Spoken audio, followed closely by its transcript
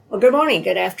Well, good morning,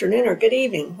 good afternoon, or good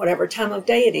evening, whatever time of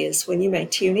day it is when you may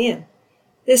tune in.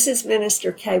 This is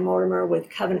Minister Kay Mortimer with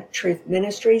Covenant Truth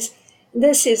Ministries.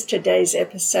 This is today's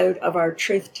episode of our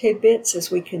Truth Tidbits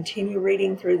as we continue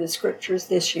reading through the Scriptures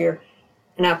this year.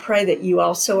 And I pray that you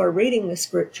also are reading the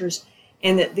Scriptures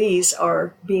and that these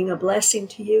are being a blessing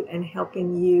to you and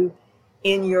helping you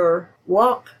in your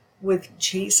walk with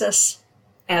Jesus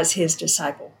as his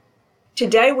disciple.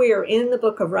 Today we are in the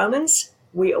book of Romans.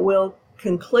 We will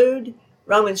conclude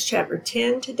Romans chapter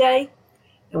 10 today,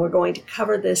 and we're going to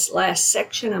cover this last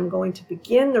section. I'm going to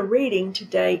begin the reading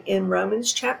today in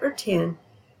Romans chapter 10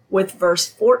 with verse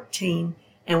 14,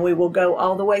 and we will go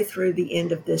all the way through the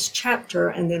end of this chapter,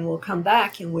 and then we'll come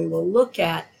back and we will look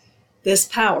at this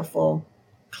powerful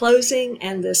closing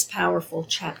and this powerful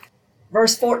chapter.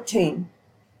 Verse 14,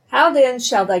 how then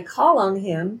shall they call on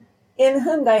him in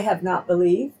whom they have not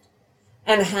believed?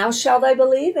 And how shall they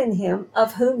believe in him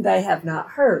of whom they have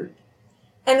not heard?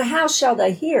 And how shall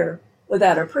they hear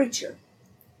without a preacher?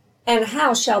 And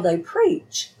how shall they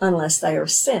preach unless they are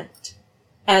sent?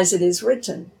 As it is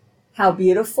written, how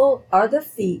beautiful are the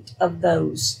feet of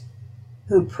those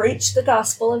who preach the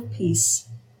gospel of peace,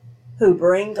 who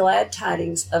bring glad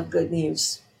tidings of good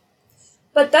news.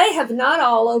 But they have not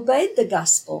all obeyed the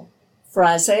gospel. For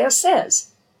Isaiah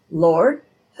says, Lord,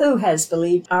 who has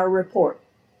believed our report?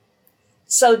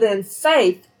 So then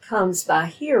faith comes by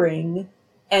hearing,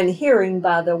 and hearing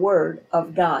by the word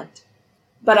of God.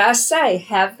 But I say,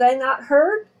 have they not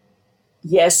heard?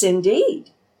 Yes, indeed.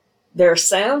 Their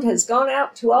sound has gone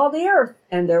out to all the earth,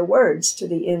 and their words to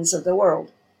the ends of the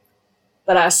world.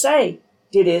 But I say,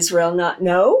 did Israel not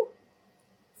know?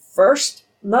 First,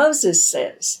 Moses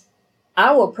says,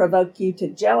 I will provoke you to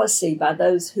jealousy by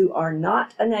those who are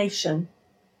not a nation.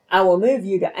 I will move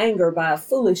you to anger by a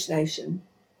foolish nation.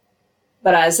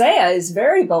 But Isaiah is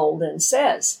very bold and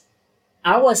says,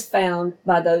 I was found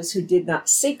by those who did not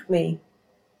seek me.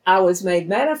 I was made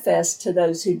manifest to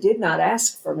those who did not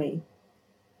ask for me.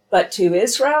 But to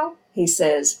Israel, he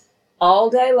says,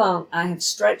 all day long I have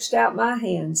stretched out my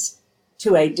hands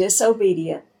to a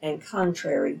disobedient and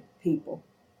contrary people.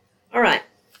 All right,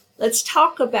 let's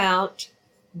talk about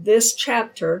this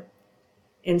chapter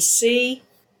and seek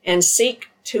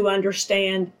to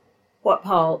understand what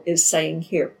Paul is saying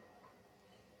here.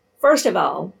 First of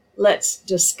all, let's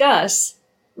discuss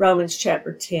Romans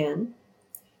chapter 10.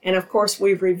 And of course,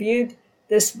 we've reviewed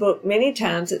this book many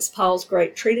times. It's Paul's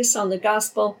great treatise on the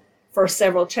gospel. First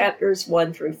several chapters,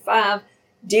 1 through 5,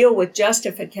 deal with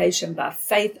justification by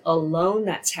faith alone.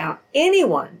 That's how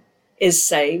anyone is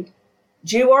saved.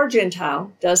 Jew or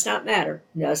Gentile, does not matter.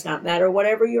 Does not matter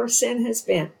whatever your sin has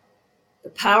been.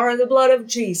 The power of the blood of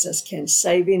Jesus can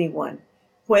save anyone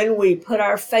when we put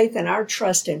our faith and our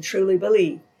trust and truly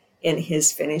believe in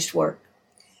his finished work.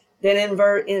 Then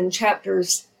in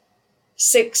chapters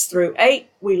 6 through 8,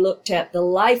 we looked at the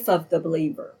life of the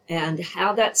believer and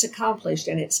how that's accomplished,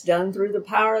 and it's done through the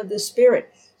power of the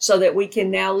Spirit so that we can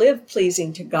now live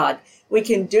pleasing to God. We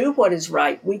can do what is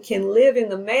right. We can live in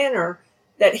the manner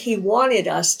that he wanted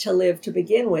us to live to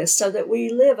begin with so that we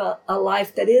live a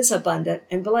life that is abundant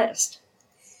and blessed.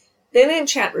 Then in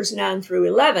chapters 9 through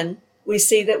 11, we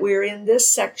see that we're in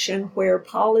this section where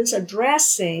Paul is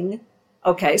addressing,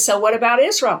 okay, so what about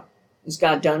Israel? Is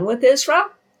God done with Israel?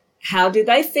 How do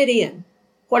they fit in?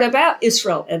 What about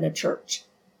Israel and the church?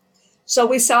 So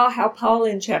we saw how Paul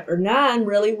in chapter 9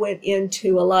 really went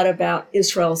into a lot about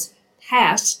Israel's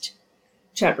past.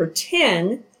 Chapter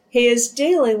 10, he is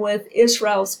dealing with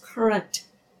Israel's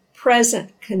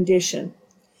present condition.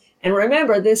 And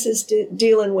remember, this is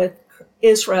dealing with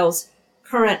Israel's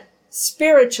current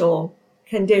spiritual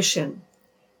condition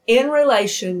in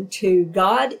relation to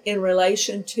God, in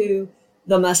relation to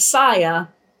the Messiah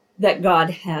that God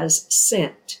has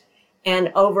sent.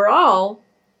 And overall,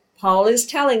 Paul is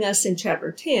telling us in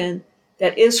chapter 10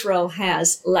 that Israel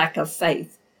has lack of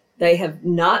faith. They have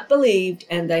not believed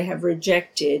and they have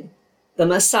rejected the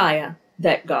Messiah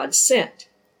that God sent.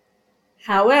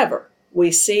 However,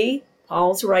 we see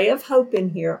Paul's ray of hope in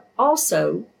here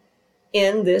also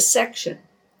in this section.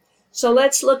 So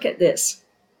let's look at this.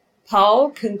 Paul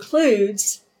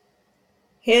concludes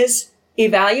his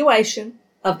evaluation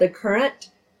of the current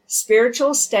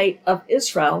spiritual state of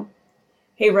Israel.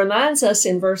 He reminds us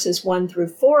in verses 1 through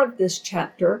 4 of this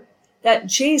chapter that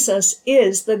Jesus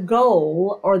is the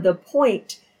goal or the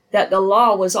point that the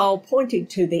law was all pointing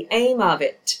to, the aim of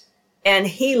it. And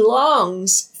he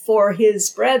longs for his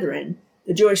brethren,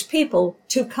 the Jewish people,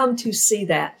 to come to see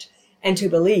that and to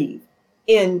believe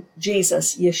in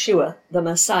Jesus, Yeshua, the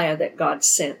Messiah that God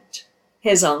sent,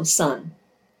 his own son.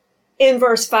 In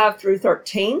verse 5 through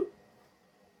 13,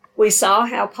 We saw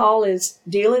how Paul is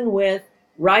dealing with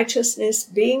righteousness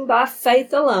being by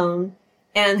faith alone,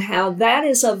 and how that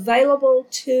is available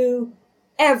to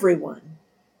everyone,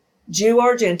 Jew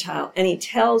or Gentile. And he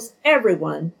tells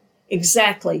everyone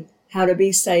exactly how to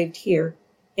be saved here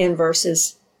in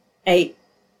verses 8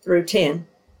 through 10.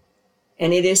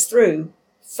 And it is through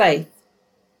faith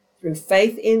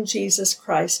in Jesus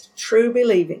Christ, true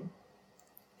believing,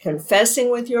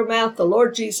 confessing with your mouth the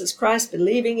Lord Jesus Christ,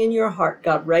 believing in your heart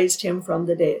God raised him from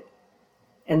the dead.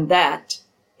 And that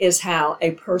is how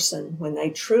a person, when they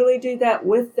truly do that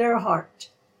with their heart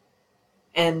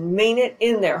and mean it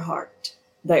in their heart,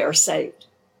 they are saved.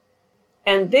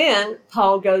 And then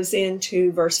Paul goes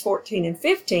into verse 14 and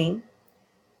 15,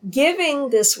 giving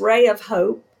this ray of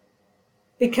hope,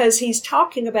 because he's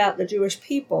talking about the Jewish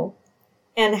people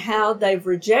and how they've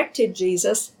rejected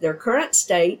Jesus, their current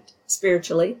state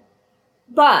spiritually,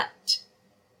 but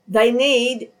they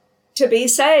need to be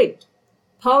saved.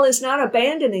 Paul is not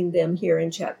abandoning them here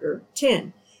in chapter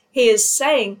 10. He is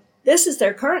saying this is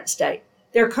their current state.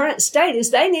 Their current state is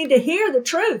they need to hear the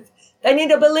truth. They need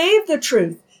to believe the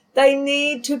truth. They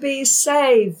need to be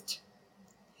saved.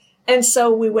 And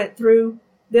so we went through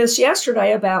this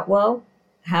yesterday about, well,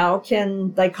 how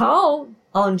can they call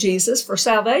on Jesus for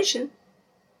salvation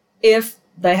if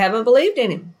they haven't believed in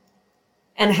him?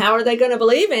 And how are they going to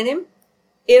believe in him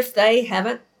if they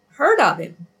haven't heard of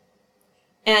him?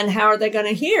 And how are they going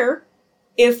to hear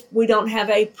if we don't have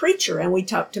a preacher? And we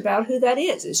talked about who that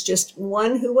is. It's just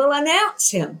one who will announce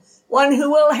him, one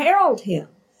who will herald him.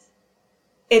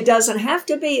 It doesn't have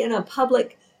to be in a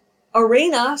public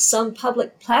arena, some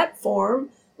public platform,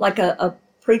 like a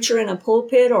preacher in a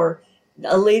pulpit or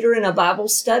a leader in a Bible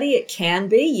study. It can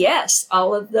be, yes,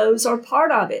 all of those are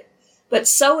part of it. But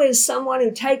so is someone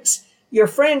who takes your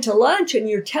friend to lunch and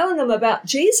you're telling them about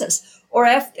Jesus, or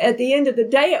at the end of the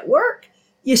day at work,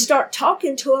 you start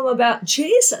talking to them about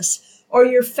Jesus, or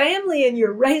your family and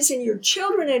you're raising your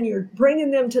children and you're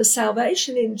bringing them to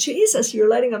salvation in Jesus. You're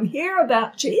letting them hear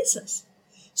about Jesus.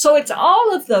 So it's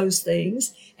all of those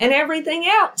things and everything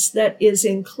else that is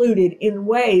included in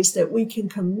ways that we can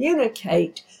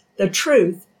communicate the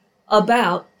truth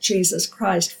about Jesus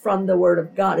Christ from the Word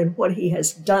of God and what he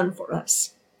has done for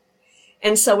us.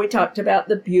 And so we talked about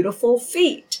the beautiful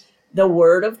feet. The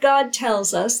Word of God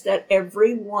tells us that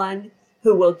everyone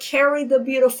who will carry the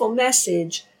beautiful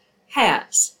message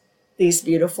has these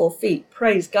beautiful feet.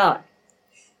 Praise God.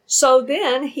 So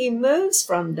then he moves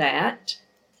from that,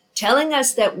 telling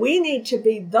us that we need to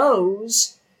be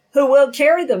those who will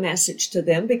carry the message to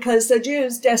them, because the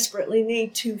Jews desperately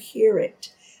need to hear it,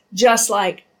 just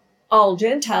like all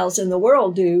Gentiles in the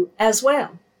world do as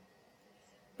well.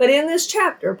 But in this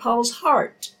chapter, Paul's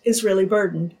heart is really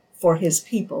burdened for his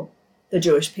people, the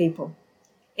Jewish people.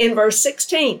 In verse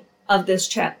 16 of this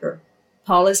chapter,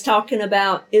 Paul is talking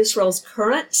about Israel's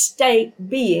current state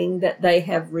being that they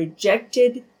have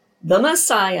rejected the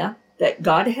Messiah that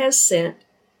God has sent,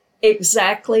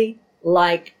 exactly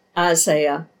like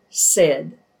Isaiah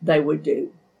said they would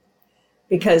do,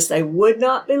 because they would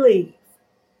not believe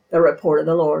the report of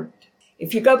the Lord.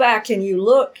 If you go back and you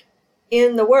look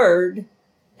in the Word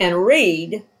and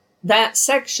read that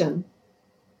section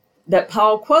that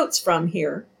Paul quotes from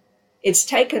here, it's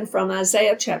taken from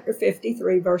Isaiah chapter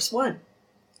 53, verse 1.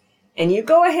 And you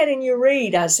go ahead and you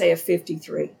read Isaiah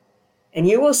 53, and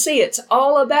you will see it's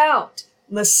all about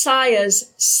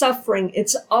Messiah's suffering.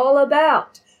 It's all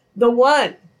about the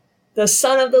one, the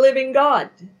Son of the living God,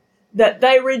 that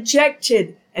they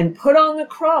rejected and put on the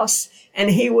cross.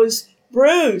 And he was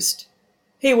bruised.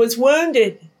 He was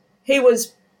wounded. He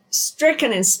was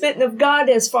stricken and smitten of God,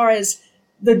 as far as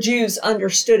the Jews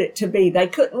understood it to be. They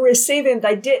couldn't receive him.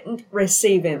 They didn't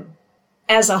receive him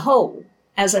as a whole,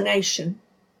 as a nation.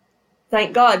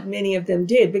 Thank God many of them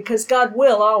did, because God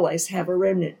will always have a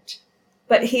remnant.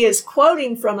 But he is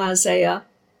quoting from Isaiah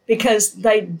because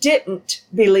they didn't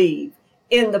believe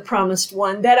in the promised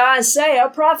one that Isaiah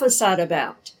prophesied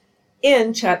about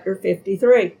in chapter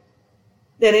 53.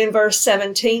 Then in verse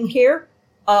 17 here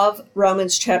of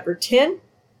Romans chapter 10,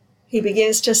 he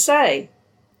begins to say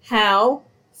how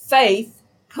faith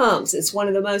comes. It's one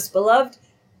of the most beloved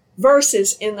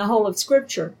verses in the whole of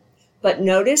Scripture. But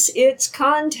notice its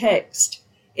context.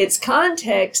 Its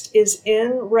context is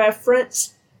in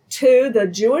reference to the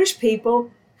Jewish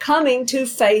people coming to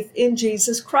faith in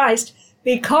Jesus Christ,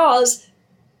 because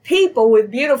people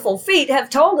with beautiful feet have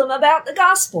told them about the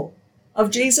gospel of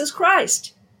Jesus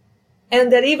Christ.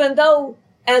 And that even though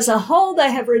as a whole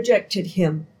they have rejected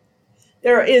him,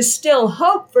 there is still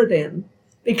hope for them,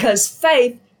 because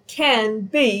faith can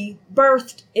be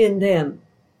birthed in them.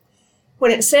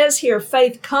 When it says here,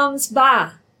 faith comes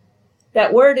by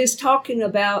That word is talking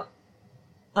about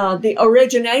the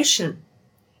origination.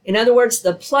 In other words,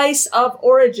 the place of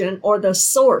origin or the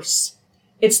source.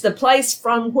 It's the place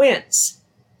from whence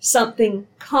something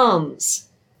comes.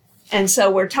 And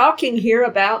so we're talking here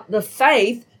about the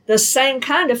faith, the same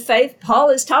kind of faith Paul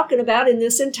is talking about in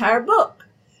this entire book.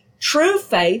 True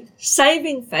faith,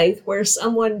 saving faith, where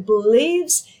someone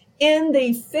believes in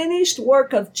the finished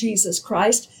work of Jesus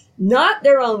Christ, not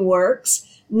their own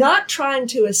works, not trying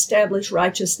to establish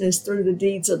righteousness through the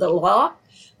deeds of the law,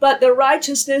 but the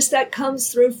righteousness that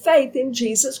comes through faith in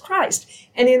Jesus Christ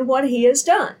and in what he has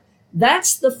done.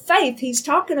 That's the faith he's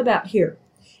talking about here.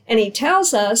 And he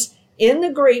tells us in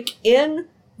the Greek, in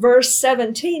verse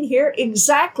 17 here,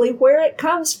 exactly where it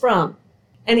comes from.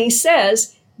 And he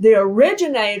says, the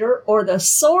originator or the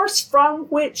source from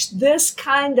which this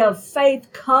kind of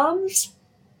faith comes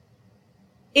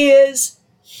is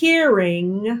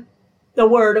hearing the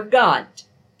word of God.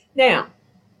 Now,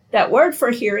 that word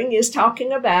for hearing is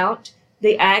talking about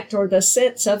the act or the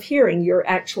sense of hearing, your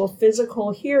actual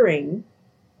physical hearing.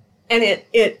 And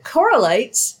it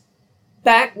correlates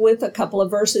back with a couple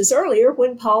of verses earlier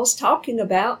when Paul's talking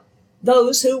about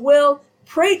those who will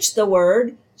preach the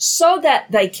word so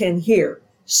that they can hear,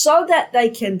 so that they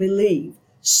can believe,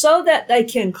 so that they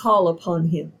can call upon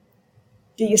him.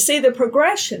 Do you see the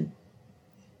progression?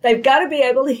 They've got to be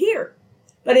able to hear.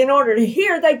 But in order to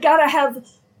hear, they've got to have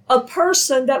a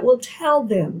person that will tell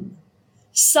them,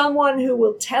 someone who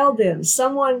will tell them,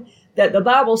 someone that the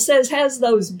Bible says has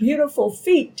those beautiful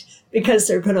feet because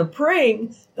they're going to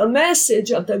bring the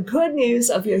message of the good news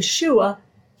of Yeshua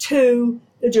to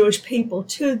the Jewish people,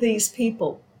 to these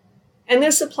people. And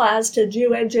this applies to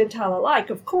Jew and Gentile alike.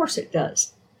 Of course it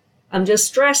does. I'm just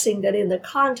stressing that in the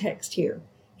context here,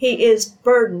 he is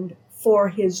burdened for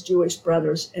his Jewish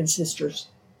brothers and sisters,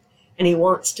 and he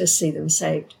wants to see them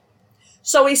saved.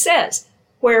 So he says,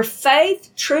 where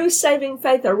faith, true saving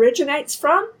faith originates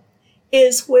from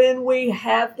is when we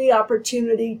have the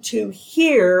opportunity to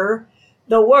hear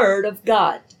the word of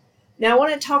God. Now I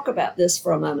want to talk about this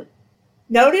for a moment.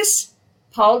 Notice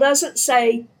Paul doesn't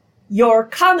say your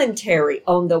commentary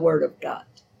on the word of God.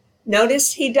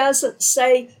 Notice he doesn't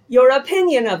say your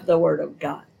opinion of the word of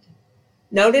God.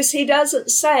 Notice he doesn't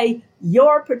say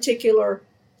your particular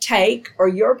take or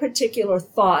your particular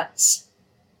thoughts.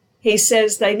 He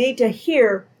says they need to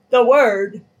hear the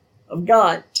word of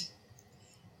God.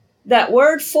 That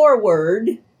word for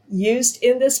word used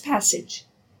in this passage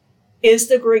is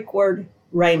the Greek word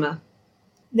rhema.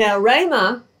 Now,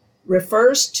 rhema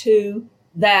refers to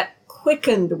that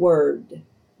quickened word,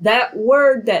 that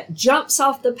word that jumps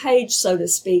off the page, so to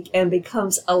speak, and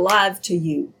becomes alive to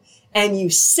you, and you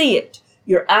see it.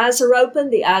 Your eyes are open,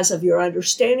 the eyes of your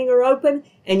understanding are open,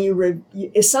 and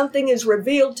something is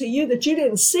revealed to you that you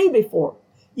didn't see before.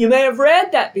 You may have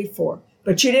read that before,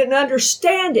 but you didn't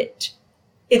understand it.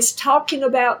 It's talking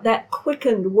about that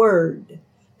quickened word,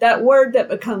 that word that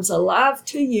becomes alive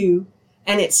to you,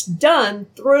 and it's done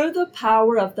through the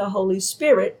power of the Holy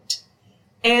Spirit.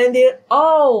 And it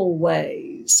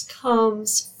always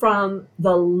comes from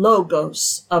the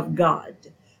Logos of God,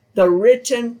 the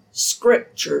written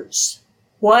scriptures,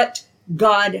 what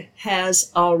God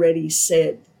has already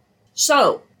said.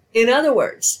 So, in other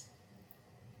words,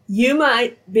 you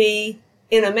might be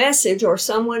in a message, or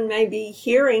someone may be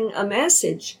hearing a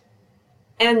message,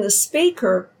 and the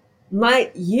speaker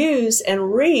might use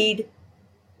and read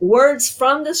words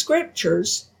from the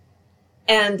scriptures,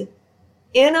 and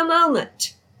in a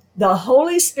moment, the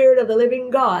Holy Spirit of the living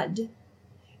God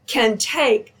can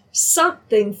take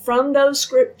something from those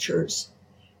scriptures,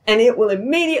 and it will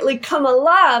immediately come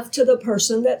alive to the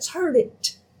person that's heard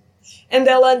it. And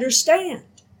they'll understand.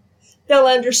 They'll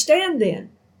understand then.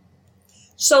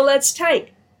 So let's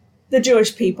take the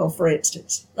Jewish people, for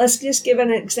instance. Let's just give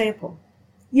an example.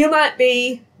 You might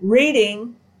be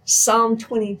reading Psalm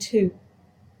 22.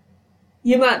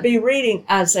 You might be reading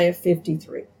Isaiah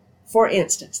 53, for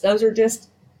instance. Those are just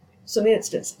some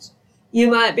instances.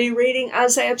 You might be reading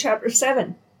Isaiah chapter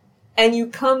 7, and you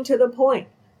come to the point,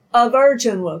 a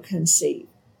virgin will conceive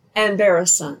and bear a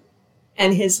son,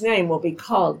 and his name will be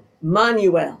called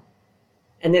Manuel.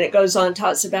 And then it goes on,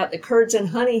 talks about the curds and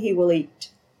honey he will eat,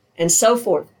 and so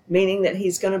forth, meaning that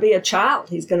he's going to be a child.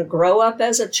 He's going to grow up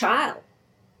as a child,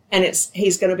 and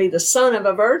he's going to be the son of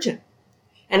a virgin.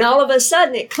 And all of a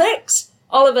sudden it clicks.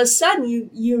 All of a sudden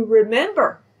you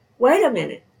remember, wait a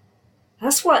minute,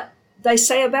 that's what they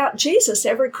say about Jesus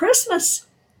every Christmas.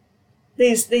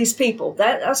 These people,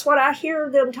 that's what I hear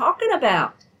them talking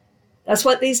about. That's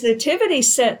what these nativity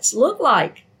sets look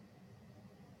like.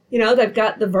 You know, they've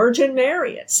got the Virgin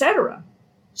Mary, etc.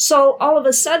 So all of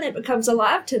a sudden it becomes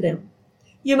alive to them.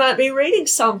 You might be reading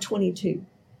Psalm 22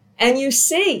 and you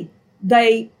see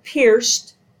they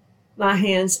pierced my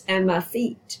hands and my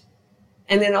feet.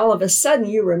 And then all of a sudden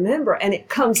you remember and it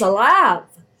comes alive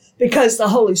because the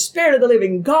Holy Spirit of the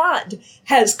living God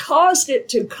has caused it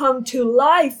to come to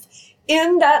life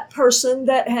in that person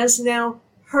that has now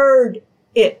heard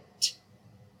it.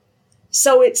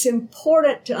 So it's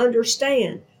important to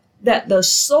understand that the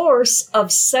source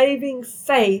of saving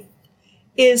faith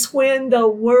is when the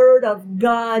Word of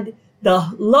God,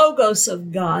 the Logos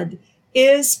of God,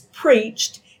 is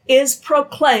preached, is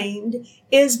proclaimed,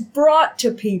 is brought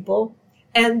to people,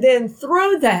 and then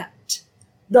through that,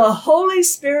 the Holy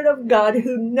Spirit of God,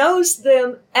 who knows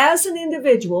them as an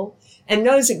individual and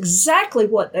knows exactly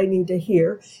what they need to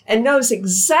hear and knows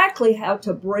exactly how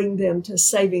to bring them to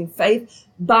saving faith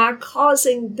by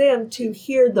causing them to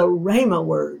hear the Rhema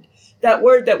word, that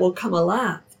word that will come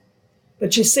alive.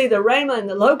 But you see, the Rhema and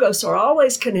the Logos are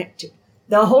always connected.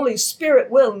 The Holy Spirit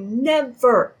will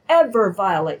never, ever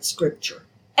violate Scripture.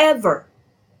 Ever.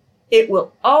 It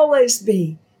will always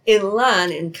be in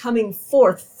line and coming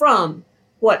forth from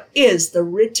what is the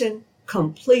written,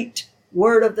 complete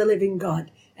Word of the living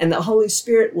God. And the Holy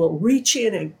Spirit will reach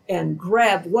in and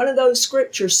grab one of those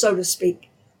scriptures, so to speak,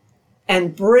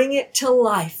 and bring it to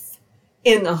life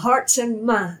in the hearts and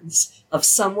minds of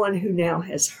someone who now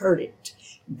has heard it.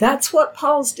 That's what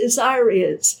Paul's desire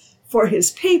is for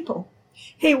his people.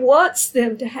 He wants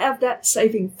them to have that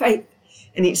saving faith.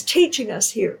 And he's teaching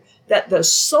us here that the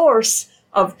source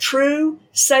of true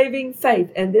saving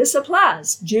faith, and this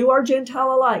applies Jew or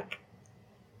Gentile alike,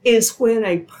 is when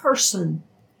a person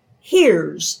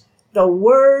hears the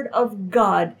Word of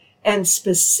God and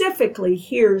specifically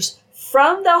hears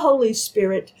from the Holy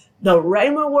Spirit the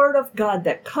Rhema Word of God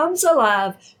that comes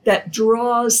alive, that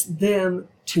draws them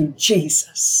to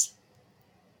Jesus.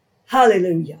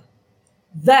 Hallelujah.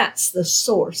 That's the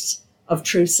source of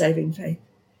true saving faith.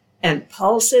 And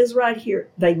Paul says right here,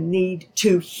 they need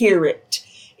to hear it.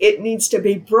 It needs to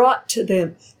be brought to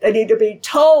them. They need to be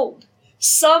told.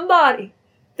 Somebody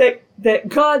that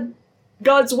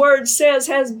God's word says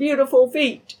has beautiful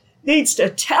feet needs to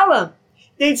tell them,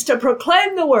 needs to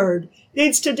proclaim the word,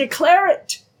 needs to declare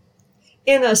it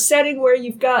in a setting where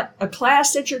you've got a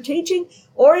class that you're teaching,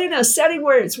 or in a setting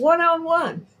where it's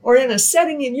one-on-one, or in a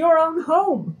setting in your own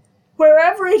home,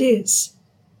 wherever it is.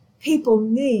 People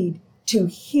need to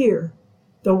hear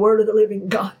the word of the living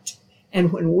God.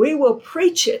 And when we will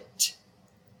preach it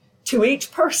to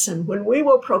each person, when we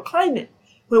will proclaim it,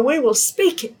 when we will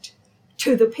speak it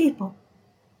to the people,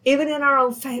 even in our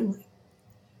own family,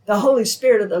 the Holy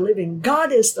Spirit of the living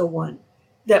God is the one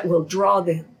that will draw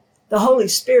them. The Holy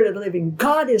Spirit of the living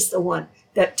God is the one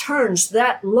that turns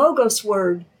that Logos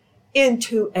word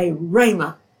into a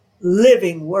Rhema,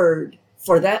 living word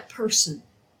for that person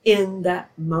in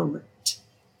that moment.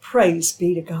 Praise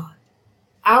be to God.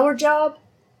 Our job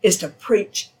is to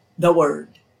preach the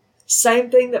word. Same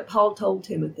thing that Paul told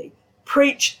Timothy.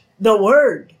 Preach the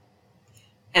word.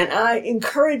 And I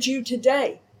encourage you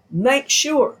today, make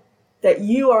sure that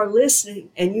you are listening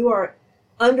and you are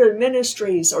under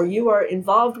ministries or you are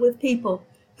involved with people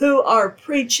who are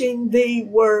preaching the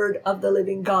word of the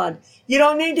living God. You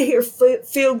don't need to hear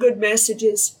feel-good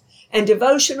messages and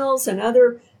devotionals and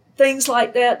other things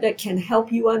like that can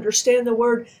help you understand the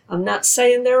word. I'm not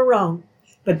saying they're wrong,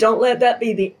 but don't let that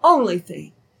be the only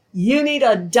thing. You need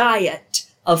a diet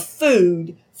of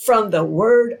food from the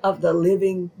word of the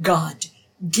living God.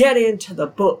 Get into the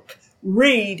book.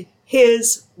 Read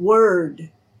his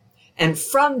word. And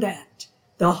from that,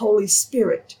 the Holy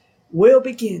Spirit will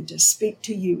begin to speak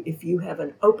to you if you have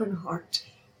an open heart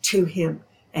to him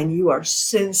and you are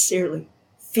sincerely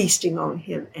feasting on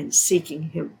him and seeking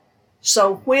him.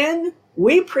 So when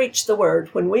we preach the word,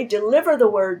 when we deliver the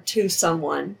word to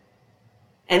someone,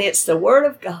 and it's the word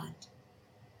of God,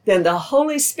 then the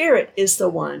Holy Spirit is the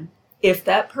one. If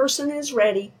that person is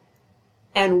ready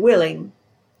and willing,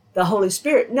 the Holy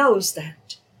Spirit knows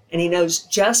that. And he knows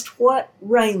just what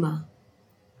Rhema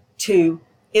to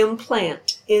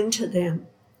implant into them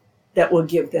that will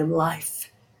give them life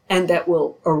and that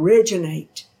will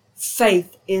originate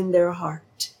faith in their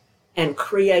heart and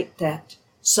create that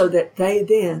so that they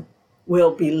then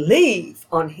will believe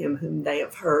on him whom they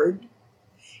have heard.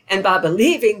 And by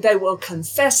believing, they will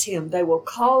confess him, they will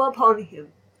call upon him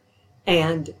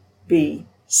and be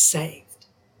saved.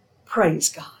 Praise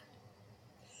God.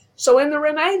 So in the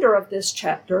remainder of this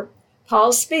chapter,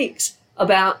 Paul speaks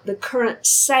about the current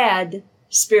sad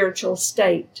spiritual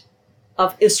state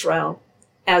of Israel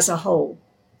as a whole.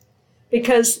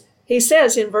 Because he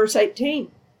says in verse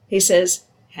 18, he says,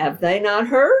 have they not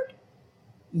heard?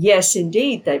 Yes,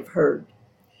 indeed, they've heard.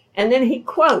 And then he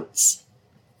quotes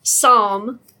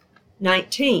Psalm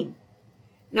 19.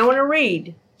 Now I want to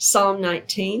read Psalm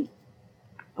 19.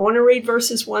 I want to read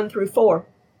verses 1 through 4.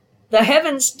 The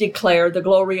heavens declare the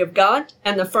glory of God,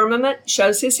 and the firmament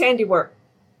shows his handiwork.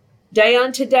 Day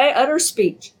unto day utters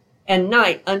speech, and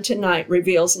night unto night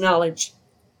reveals knowledge.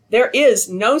 There is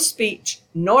no speech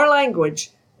nor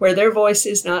language where their voice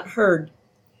is not heard.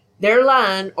 Their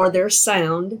line or their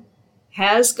sound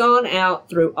has gone out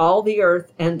through all the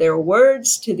earth, and their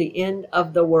words to the end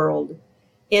of the world.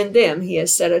 In them he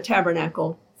has set a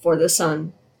tabernacle for the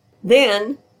sun.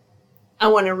 Then I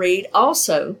want to read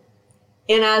also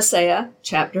in Isaiah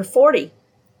chapter 40,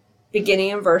 beginning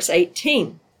in verse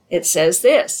 18. It says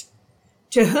this,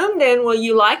 To whom then will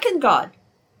you liken God?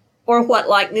 Or what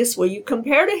likeness will you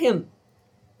compare to him?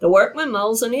 The workman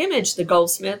molds an image, the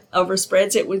goldsmith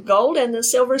overspreads it with gold, and the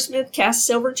silversmith casts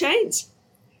silver chains.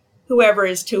 Whoever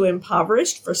is too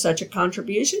impoverished for such a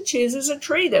contribution chooses a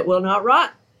tree that will not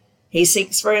rot. He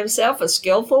seeks for himself a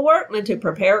skillful workman to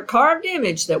prepare a carved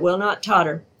image that will not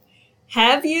totter.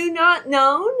 Have you not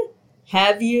known?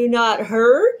 Have you not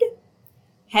heard?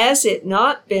 Has it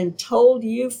not been told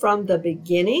you from the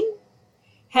beginning?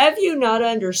 Have you not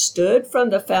understood from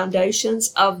the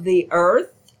foundations of the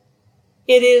earth?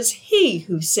 It is he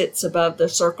who sits above the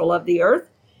circle of the earth,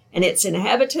 and its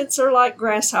inhabitants are like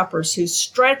grasshoppers, who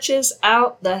stretches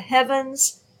out the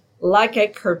heavens like a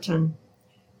curtain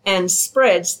and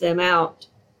spreads them out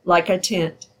like a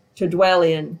tent to dwell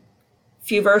in. A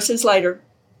few verses later,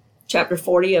 chapter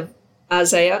 40 of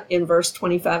Isaiah, in verse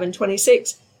 25 and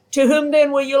 26. To whom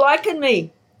then will you liken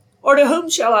me? Or to whom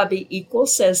shall I be equal,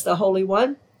 says the Holy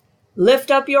One? Lift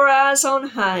up your eyes on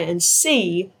high and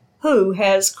see who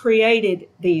has created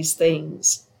these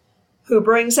things. Who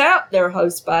brings out their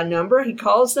hosts by number, he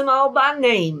calls them all by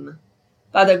name.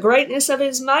 By the greatness of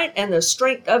his might and the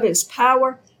strength of his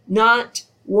power, not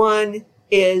one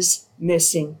is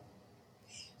missing.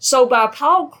 So by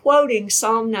Paul quoting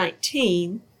Psalm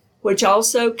 19, which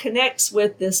also connects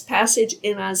with this passage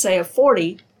in Isaiah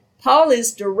 40, Paul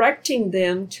is directing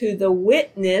them to the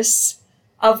witness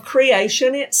of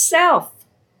creation itself.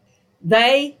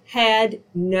 They had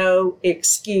no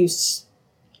excuse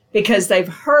because they've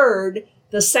heard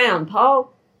the sound.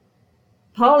 Paul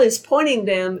is pointing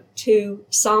them to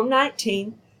Psalm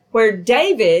 19, where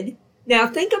David, now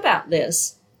think about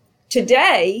this.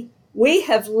 Today, we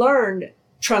have learned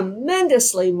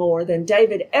tremendously more than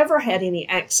David ever had any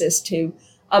access to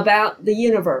about the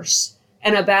universe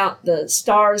and about the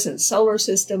stars and solar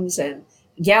systems and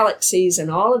galaxies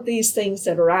and all of these things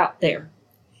that are out there.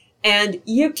 And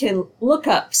you can look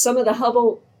up some of the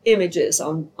Hubble images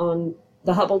on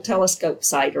the Hubble telescope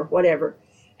site or whatever,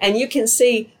 and you can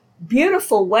see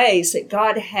beautiful ways that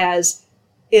God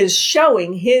is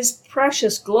showing his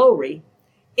precious glory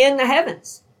in the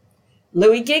heavens.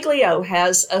 Louis Giglio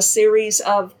has a series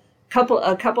of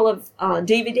a couple of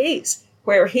DVDs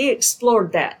where he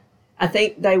explored that. I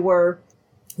think they were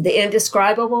The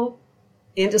Indescribable,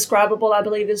 I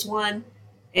believe, is one,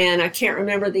 and I can't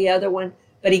remember the other one,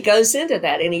 but he goes into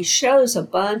that and he shows a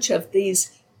bunch of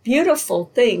these beautiful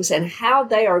things and how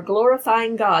they are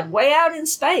glorifying God way out in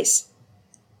space.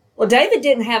 Well, David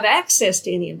didn't have access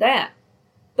to any of that,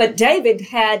 but David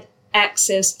had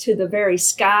access to the very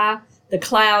sky, the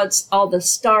clouds, all the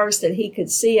stars that he could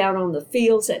see out on the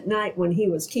fields at night when he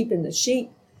was keeping the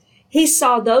sheep. He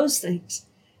saw those things,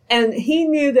 and he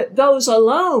knew that those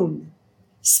alone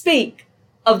speak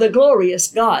of the glorious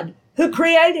God who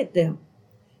created them.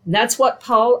 And that's what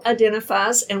Paul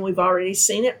identifies, and we've already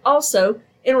seen it also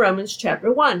in Romans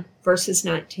chapter 1, verses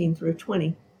 19 through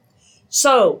 20.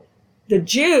 So the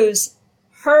Jews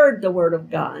heard the word of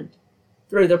God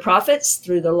through the prophets,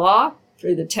 through the law,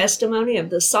 through the testimony of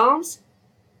the Psalms,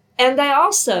 and they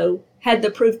also had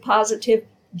the proof positive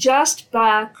just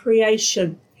by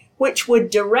creation, which would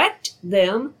direct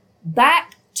them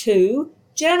back to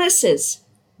Genesis,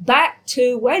 back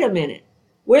to, wait a minute,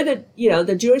 where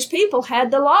the Jewish people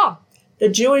had the law. The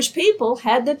Jewish people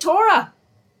had the Torah.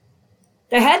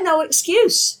 They had no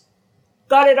excuse.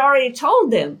 God had already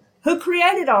told them who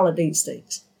created all of these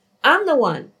things. I'm the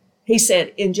one, he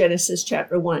said in Genesis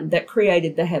chapter 1, that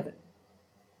created the heaven.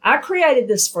 I created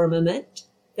this firmament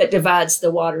that divides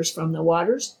the waters from the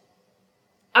waters.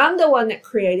 I'm the one that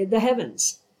created the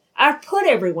heavens. I put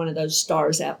every one of those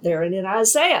stars out there. And in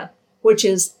Isaiah, which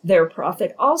is their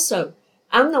prophet also,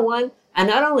 I'm the one, I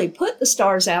not only put the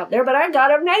stars out there, but I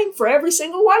got a name for every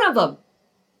single one of them.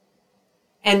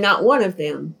 And not one of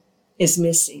them is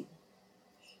missing.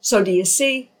 So do you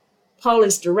see? Paul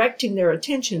is directing their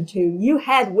attention to, you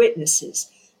had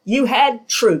witnesses. You had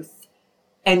truth.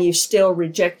 and you still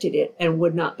rejected it and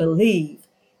would not believe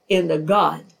in the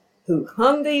God who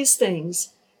hung these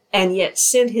things and yet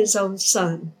sent his own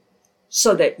Son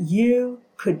so that you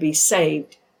could be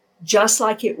saved, just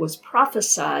like it was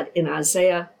prophesied in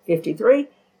Isaiah 53,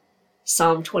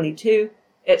 Psalm 22,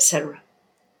 etc.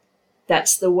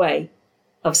 That's the way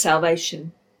of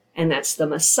salvation, and that's the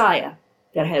Messiah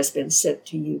that has been sent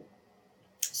to you.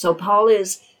 So Paul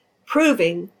is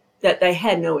proving that they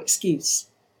had no excuse,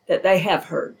 that they have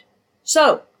heard.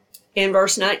 So, in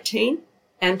verse 19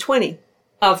 and 20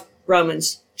 of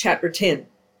Romans chapter 10,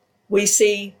 we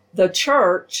see the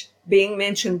church being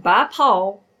mentioned by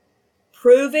Paul,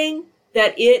 proving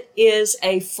that it is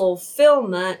a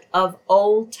fulfillment of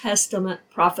Old Testament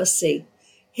prophecy.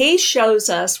 He shows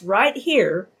us right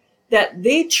here that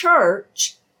the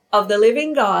church of the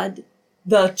living God,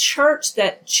 the church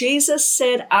that Jesus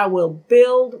said, I will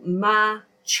build my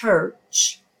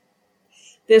church,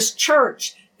 this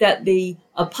church that the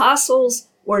apostles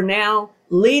were now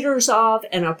leaders of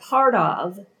and a part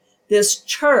of, this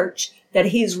church that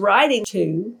he's writing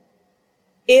to,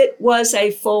 it was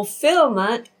a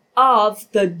fulfillment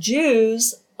of the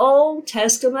Jews' Old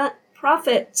Testament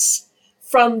prophets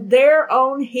from their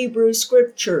own Hebrew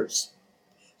scriptures.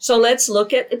 So let's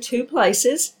look at the two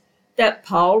places that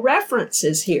Paul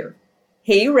references here.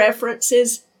 He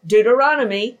references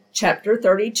Deuteronomy chapter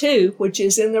 32, which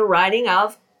is in the writing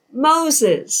of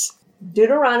Moses.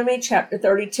 Deuteronomy chapter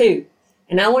 32.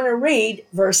 And I want to read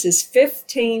verses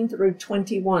 15 through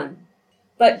 21.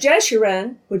 But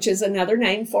Jeshurun, which is another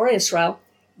name for Israel,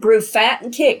 grew fat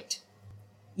and kicked.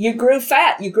 You grew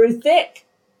fat, you grew thick,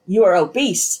 you are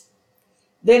obese.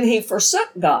 Then he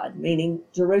forsook God, meaning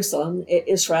Jerusalem,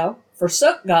 Israel,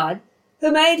 forsook God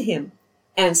who made him,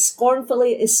 and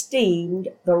scornfully esteemed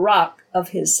the rock of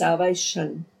his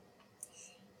salvation.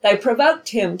 They provoked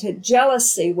him to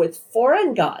jealousy with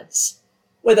foreign gods.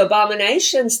 With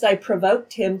abominations they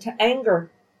provoked him to anger.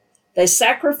 They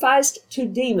sacrificed to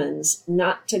demons,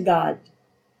 not to God.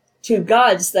 To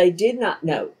gods they did not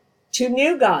know, to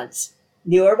new gods,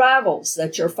 new rivals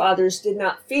that your fathers did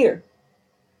not fear.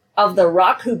 Of the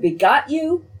rock who begot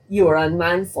you, you are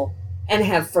unmindful, and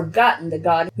have forgotten the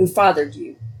God who fathered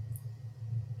you.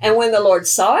 And when the Lord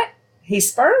saw it, he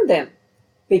spurned them,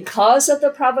 because of the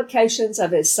provocations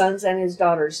of his sons and his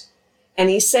daughters. And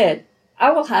he said,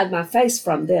 I will hide my face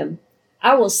from them.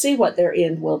 I will see what their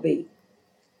end will be.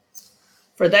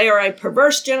 For they are a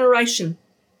perverse generation,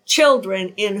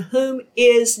 children in whom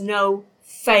is no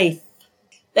faith.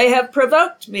 They have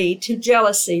provoked me to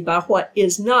jealousy by what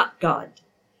is not God.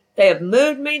 They have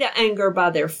moved me to anger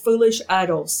by their foolish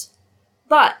idols.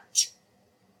 But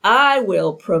I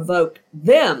will provoke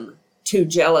them to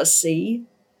jealousy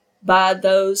by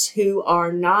those who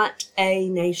are not a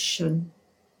nation.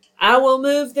 I will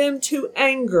move them to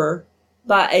anger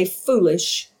by a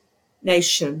foolish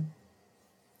nation.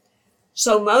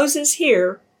 So Moses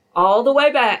here, all the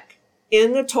way back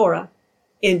in the Torah,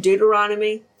 in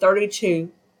Deuteronomy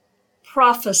 32,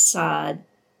 prophesied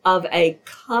of a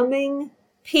coming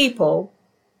people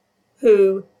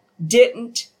who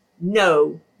didn't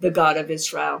know the God of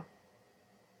Israel,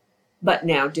 but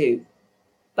now do,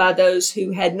 by those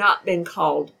who had not been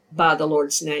called by the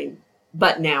Lord's name,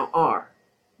 but now are.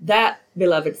 That,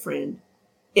 beloved friend,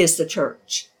 is the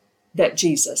church that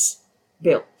Jesus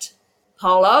built.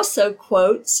 Paul also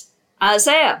quotes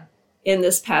Isaiah in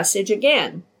this passage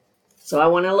again. So I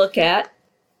want to look at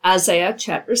Isaiah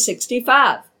chapter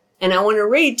 65. And I want to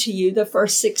read to you the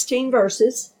first 16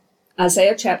 verses,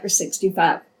 Isaiah chapter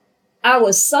 65. I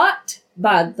was sought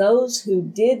by those who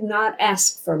did not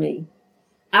ask for me.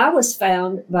 I was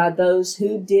found by those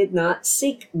who did not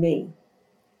seek me.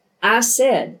 I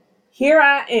said, here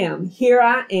I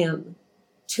am,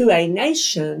 to a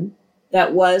nation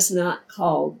that was not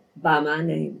called by my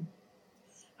name.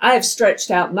 I have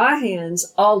stretched out my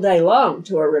hands all day long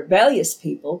to a rebellious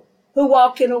people who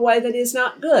walk in a way that is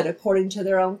not good according to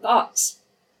their own thoughts,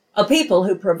 a people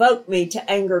who provoke me to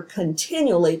anger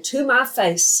continually to my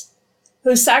face,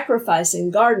 who sacrifice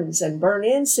in gardens and burn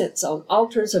incense on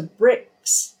altars of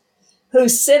bricks, who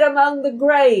sit among the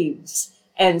graves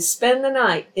and spend the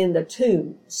night in the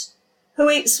tombs, who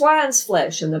eat swine's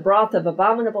flesh and the broth of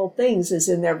abominable things is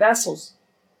in their vessels,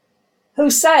 who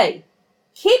say,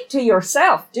 keep to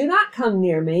yourself, do not come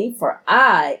near me, for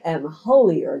I am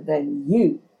holier than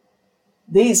you.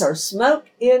 These are smoke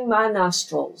in my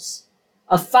nostrils,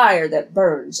 a fire that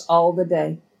burns all the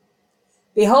day.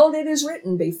 Behold, it is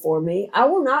written before me, I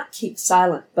will not keep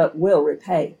silent, but will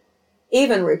repay,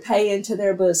 even repay into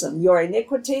their bosom your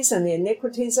iniquities and the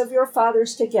iniquities of your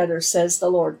fathers together, says the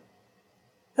Lord.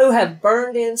 who have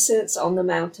burned incense on the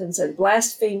mountains and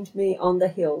blasphemed me on the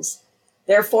hills.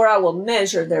 Therefore I will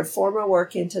measure their former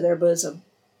work into their bosom.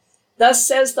 Thus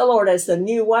says the Lord, as the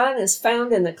new wine is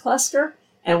found in the cluster,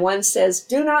 and one says,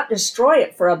 do not destroy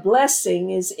it, for a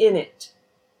blessing is in it.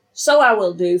 So I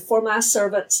will do for my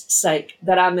servants' sake,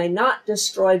 that I may not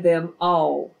destroy them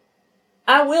all.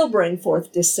 I will bring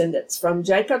forth descendants from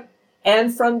Jacob,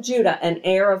 and from Judah an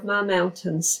heir of my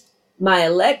mountains. My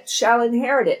elect shall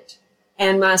inherit it,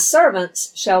 and my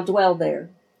servants shall dwell there.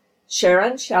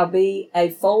 Sharon shall be a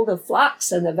fold of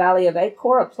flocks, and the valley of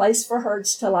Achor a place for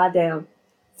herds to lie down,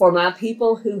 for my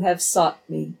people who have sought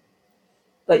me.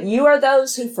 But you are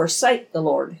those who forsake the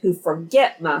Lord, who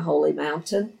forget my holy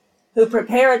mountain, who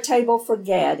prepare a table for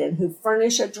Gad, and who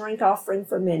furnish a drink offering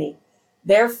for many.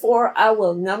 Therefore I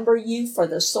will number you for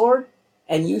the sword,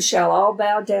 and you shall all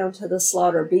bow down to the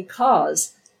slaughter,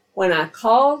 because when I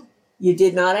called, you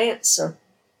did not answer.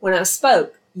 When I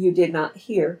spoke, you did not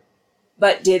hear,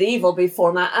 but did evil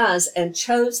before my eyes, and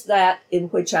chose that in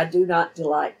which I do not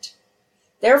delight.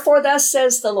 Therefore thus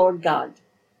says the Lord God,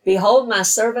 behold, my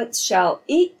servants shall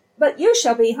eat, but you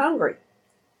shall be hungry.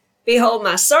 Behold,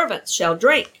 my servants shall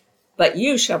drink, but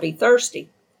you shall be thirsty.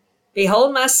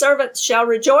 Behold, my servants shall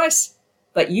rejoice,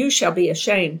 but you shall be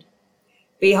ashamed.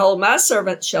 Behold, my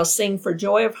servants shall sing for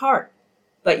joy of heart,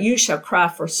 but you shall cry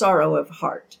for sorrow of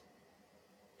heart,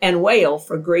 and wail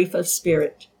for grief of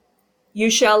spirit.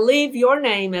 You shall leave your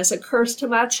name as a curse to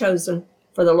my chosen,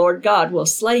 for the Lord God will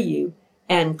slay you,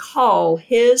 and call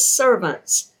his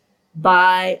servants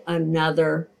by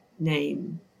another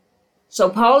name. So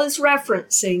Paul is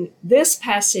referencing this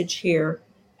passage here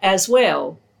as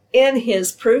well in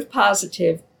his proof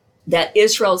positive that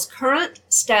Israel's current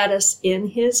status in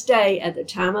his day at the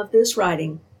time of this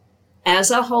writing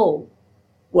as a whole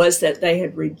was that they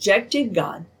had rejected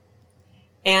God,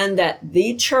 and that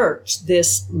the church,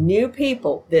 this new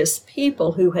people, this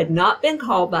people who had not been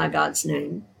called by God's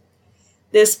name,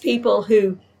 this people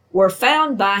who were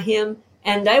found by him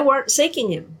and they weren't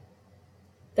seeking him.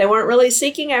 They weren't really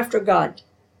seeking after God.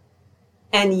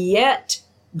 And yet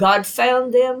God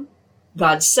found them,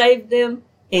 God saved them,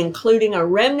 including a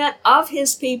remnant of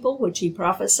his people, which he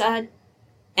prophesied,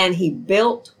 and he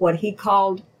built what he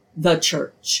called the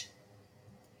church.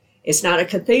 It's not a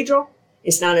cathedral.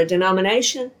 It's not a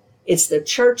denomination. It's the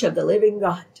church of the living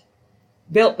God,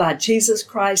 built by Jesus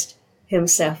Christ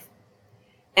himself.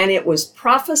 And it was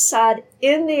prophesied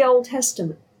in the Old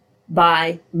Testament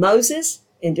by Moses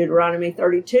in Deuteronomy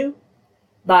 32,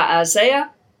 by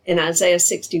Isaiah in Isaiah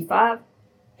 65,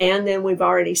 and then we've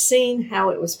already seen how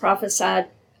it was prophesied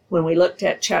when we looked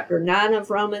at chapter 9 of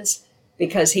Romans,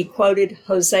 because he quoted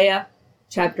Hosea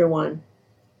chapter 1,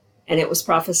 and it was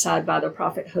prophesied by the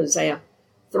prophet Hosea.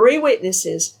 3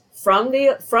 witnesses from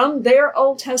their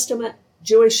Old Testament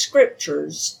Jewish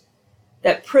scriptures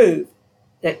that prove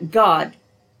that God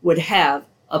would have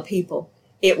a people.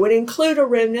 It would include a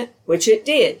remnant, which it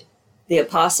did. The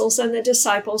apostles and the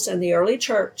disciples and the early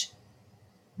church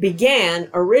began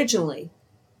originally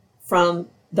from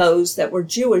those that were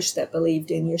Jewish that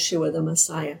believed in Yeshua the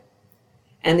Messiah.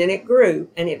 And then it grew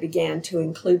and it began to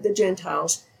include the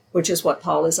Gentiles, which is what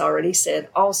Paul has already said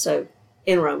also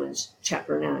in Romans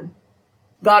chapter 9.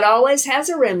 God always has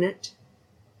a remnant,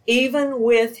 even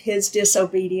with his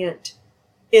disobedient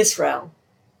Israel.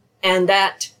 And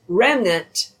that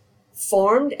remnant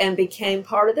formed and became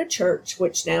part of the church,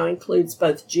 which now includes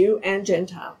both Jew and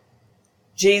Gentile.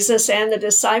 Jesus and the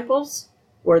disciples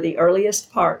were the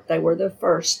earliest part. They were the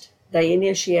first. They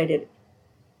initiated it.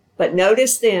 But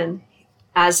notice then,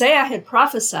 Isaiah had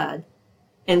prophesied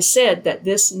and said that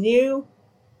this new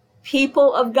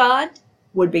people of God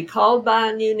would be called by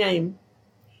a new name.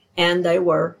 And they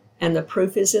were. And the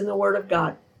proof is in the Word of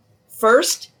God.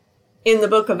 First, in the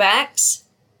book of Acts,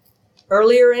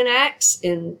 earlier in Acts,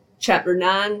 in chapter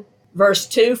 9, verse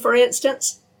 2, for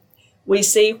instance, we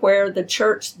see where the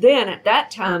church then at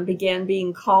that time began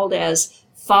being called as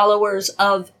followers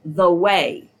of the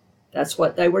way. That's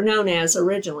what they were known as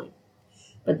originally.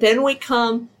 But then we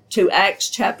come to Acts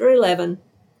chapter 11,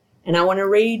 and I want to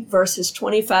read verses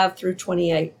 25 through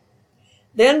 28.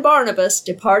 Then Barnabas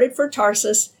departed for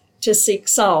Tarsus to seek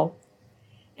Saul.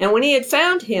 And when he had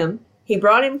found him, he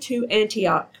brought him to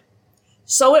Antioch.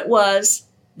 So it was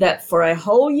that for a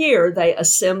whole year they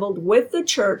assembled with the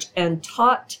church and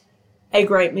taught a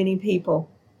great many people.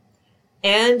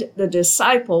 And the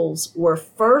disciples were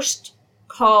first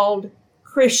called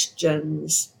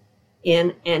Christians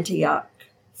in Antioch,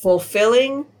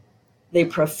 fulfilling the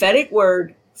prophetic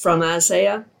word from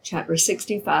Isaiah chapter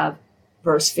 65,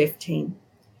 verse 15.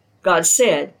 God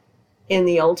said in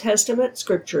the Old Testament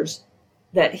scriptures,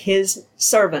 that his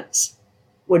servants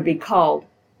would be called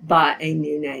by a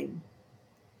new name.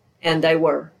 And they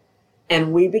were.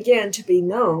 And we began to be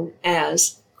known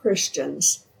as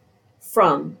Christians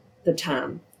from the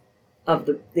time of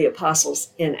the apostles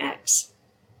in Acts.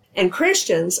 And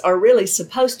Christians are really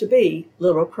supposed to be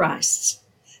little Christs,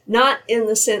 not in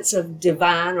the sense of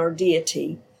divine or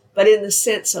deity, but in the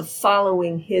sense of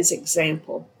following his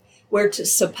example. We're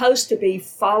supposed to be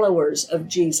followers of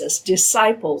Jesus,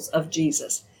 disciples of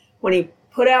Jesus. When he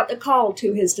put out the call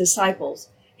to his disciples,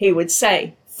 he would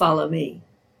say, "Follow me."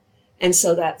 And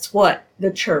so that's what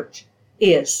the church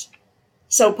is.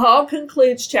 So Paul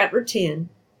concludes chapter 10,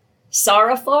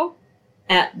 sorrowful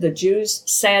at the Jews'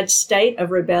 sad state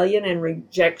of rebellion and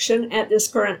rejection at this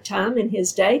current time in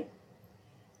his day,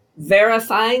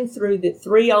 verifying through the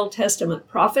 3 Old Testament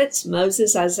prophets,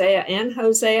 Moses, Isaiah, and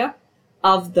Hosea,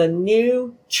 of the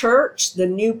new church, the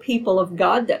new people of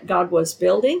God that God was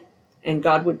building and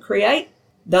God would create,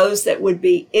 those that would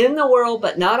be in the world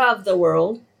but not of the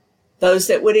world, those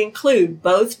that would include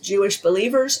both Jewish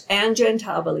believers and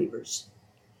Gentile believers.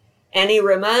 And he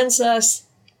reminds us,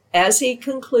 as he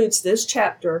concludes this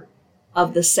chapter,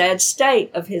 of the sad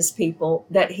state of his people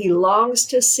that he longs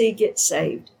to see get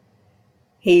saved.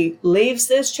 He leaves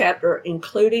this chapter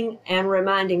including and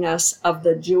reminding us of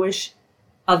the Jewish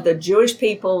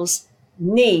people's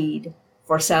need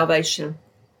for salvation.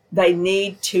 They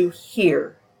need to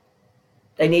hear.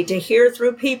 They need to hear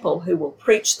through people who will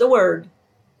preach the word,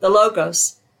 the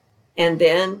Logos, and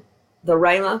then the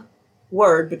Rhema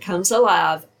word becomes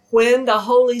alive when the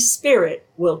Holy Spirit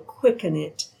will quicken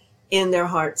it in their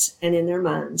hearts and in their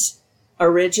minds,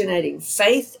 originating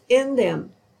faith in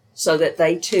them so that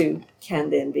they too can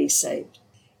then be saved.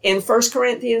 In 1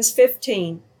 Corinthians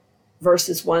 15,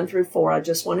 verses 1 through 4, I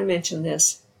just want to mention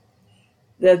this.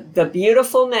 The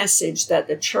beautiful message that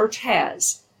the church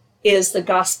has is the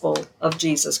gospel of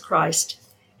Jesus Christ.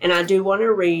 And I do want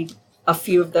to read a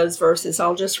few of those verses.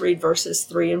 I'll just read verses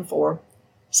 3 and 4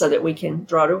 so that we can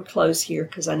draw to a close here,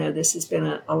 because I know this has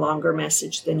been a longer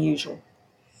message than usual.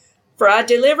 For I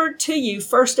delivered to you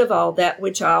first of all that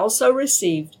which I also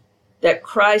received, that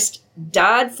Christ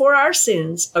died for our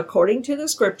sins according to the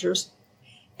Scriptures,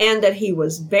 and that he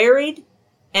was buried,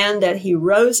 and that he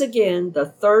rose again the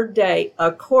 3rd day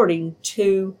according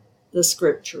to the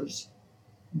Scriptures.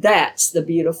 That's the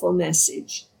beautiful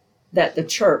message that the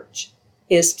church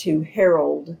is to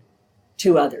herald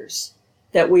to others,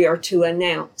 that we are to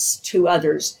announce to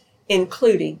others,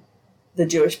 including the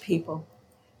Jewish people.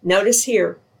 Notice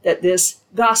here that this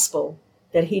gospel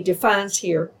that he defines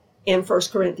here in 1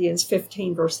 Corinthians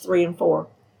 15, verse 3 and 4,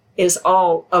 is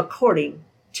all according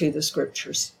to the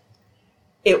Scriptures.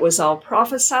 It was all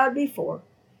prophesied before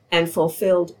and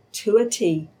fulfilled to a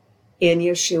T in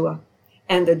Yeshua.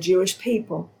 And the Jewish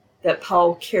people that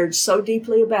Paul cared so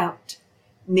deeply about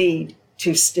need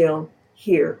to still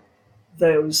hear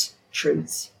those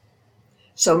truths.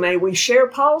 So may we share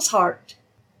Paul's heart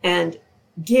and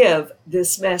give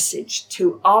this message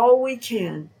to all we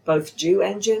can, both Jew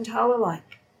and Gentile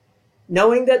alike,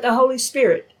 knowing that the Holy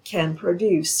Spirit can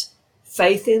produce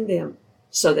faith in them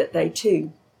so that they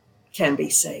too can be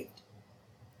saved.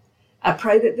 I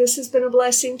pray that this has been a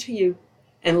blessing to you,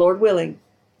 and Lord willing,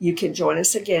 you can join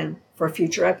us again for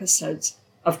future episodes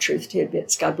of Truth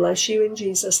Tidbits. God bless you in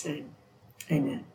Jesus' name. Amen.